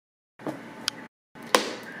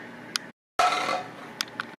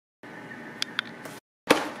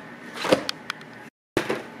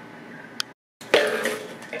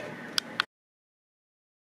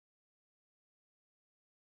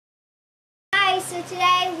so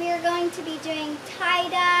today we are going to be doing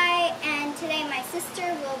tie-dye, and today my sister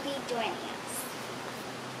will be joining us.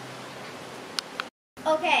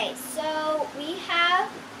 Okay, so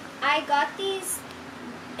I got this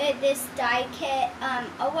dye kit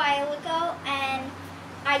a while ago, and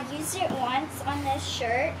I used it once on this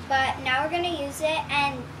shirt, but now we're going to use it,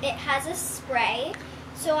 and it has a spray.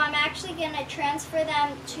 So I'm actually going to transfer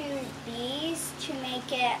them to these to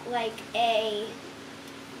make it like a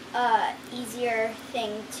easier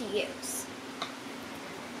thing to use.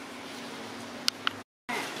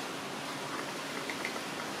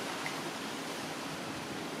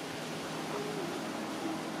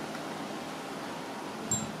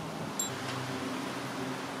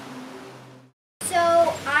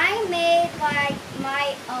 So I made like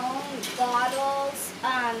my own bottles,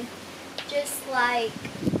 just like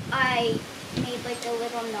I made like a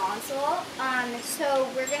little nozzle. So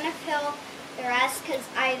we're gonna fill the rest because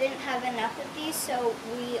I didn't have enough of these, so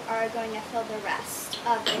we are going to fill the rest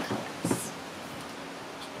of the colors.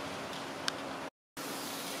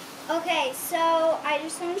 Okay, so I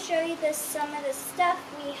just want to show you some of the stuff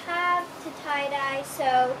we have to tie-dye.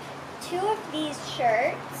 So 2 of these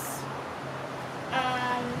shirts,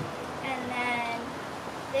 and then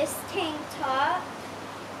this tank top,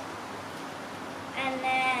 and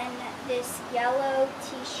then this yellow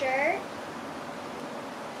t-shirt,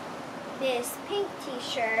 this pink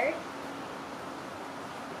t-shirt,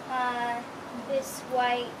 this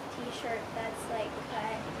white t-shirt that's like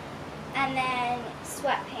cut, and then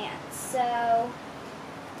sweatpants. So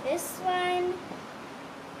this one,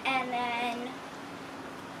 and then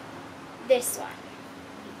this one.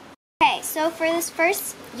 Okay, so for this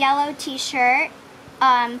first yellow t-shirt,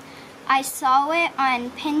 I saw it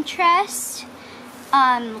on Pinterest,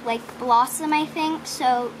 like Blossom, I think,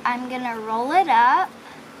 so I'm gonna roll it up.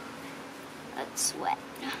 It's wet.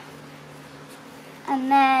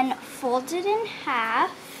 And then fold it in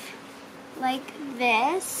half like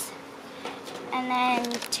this, and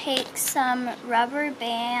then take some rubber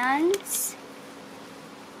bands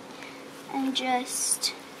and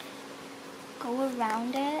just go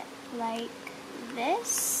around it like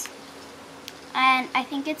this. And I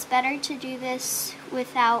think it's better to do this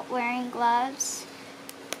without wearing gloves.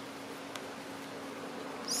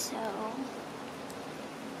 So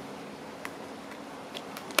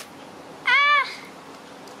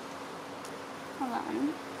hold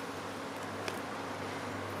on.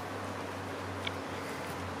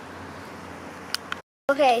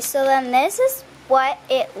 Okay, so then this is what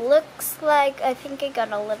it looks like. I think I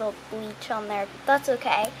got a little bleach on there. That's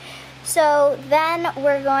okay. So then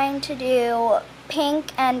we're going to do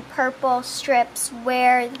pink and purple strips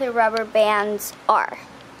where the rubber bands are.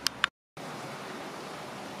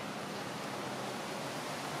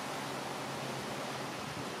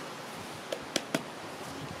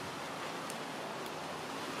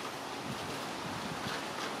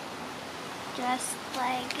 Just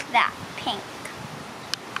like that, pink.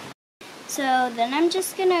 So then I'm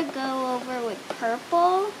just gonna go over with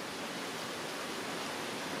purple,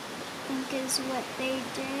 I think is what they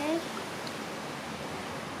did.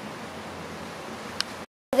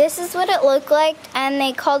 This is what it looked like, and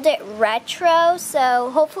they called it retro,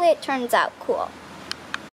 so hopefully it turns out cool.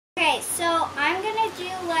 Okay, so I'm gonna do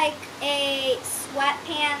like a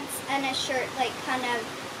sweatpants and a shirt like kind of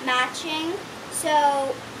matching.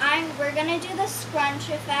 So we're gonna do the scrunch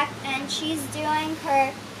effect, and she's doing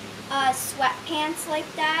her sweatpants like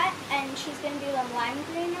that, and she's gonna do them lime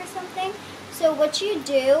green or something. So what you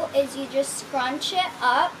do is you just scrunch it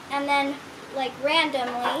up, and then like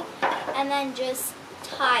randomly, and then just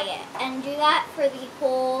tie it, and do that for the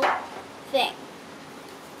whole thing.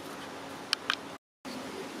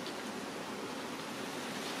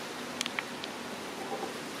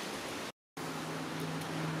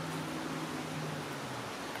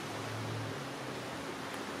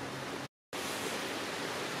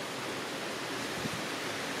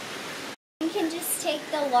 You can just take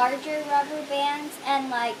the larger rubber bands and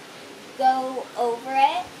like go over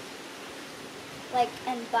it, like,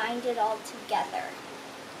 and bind it all together.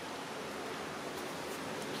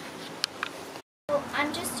 So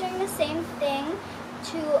I'm just doing the same thing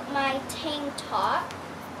to my tank top,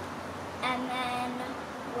 and then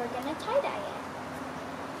we're gonna tie-dye it.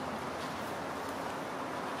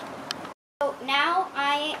 So now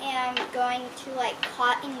I am going to like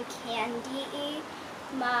cotton candy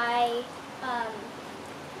my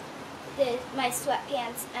my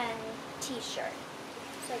sweatpants and t-shirt.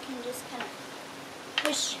 So I can just kind of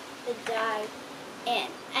push the dye in,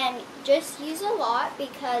 and just use a lot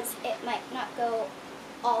because it might not go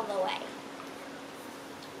all the way.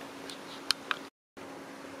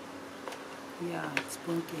 Yeah, it's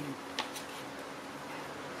blinking.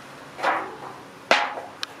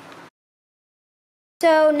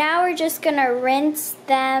 So now we're just gonna rinse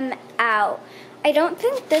them out. I don't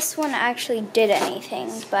think this one actually did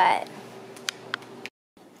anything, but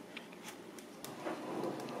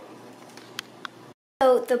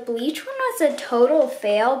so the bleach one was a total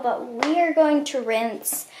fail, but we are going to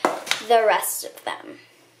rinse the rest of them.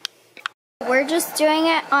 We're just doing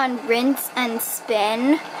it on rinse and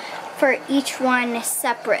spin for each one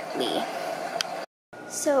separately.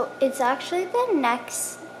 So it's actually the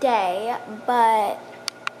next day,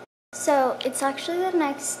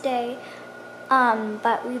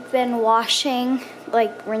 but we've been washing,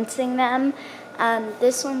 like rinsing them.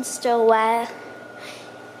 This one's still wet.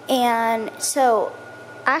 And so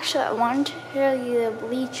actually I wanted to show you the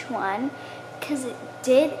bleach one because it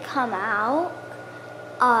did come out.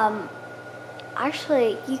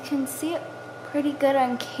 Actually, you can see it pretty good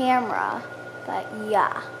on camera, but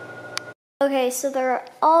yeah. Okay, so they're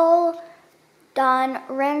all done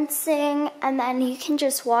rinsing, and then you can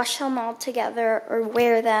just wash them all together or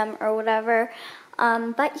wear them or whatever.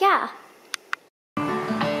 But yeah.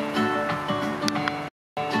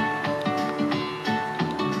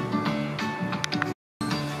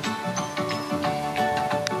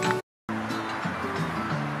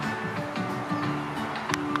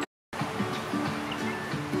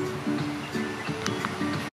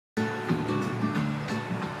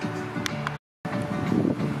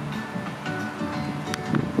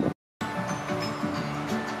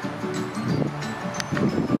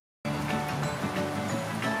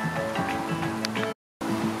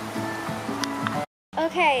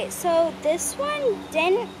 Okay, so this one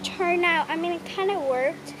didn't turn out, I mean, it kind of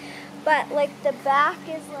worked, but like the back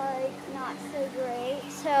is like not so great.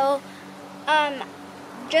 So,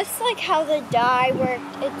 just like how the dye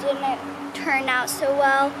worked, it didn't turn out so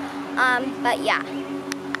well, but yeah.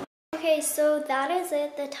 Okay, so that is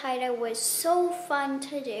it. The tie-dye was so fun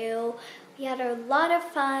to do. We had a lot of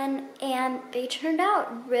fun, and they turned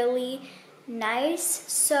out really nice.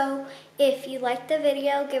 So if you liked the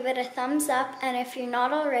video, give it a thumbs up, and if you're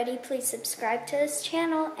not already, please subscribe to this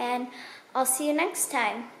channel, and I'll see you next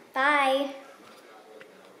time. Bye!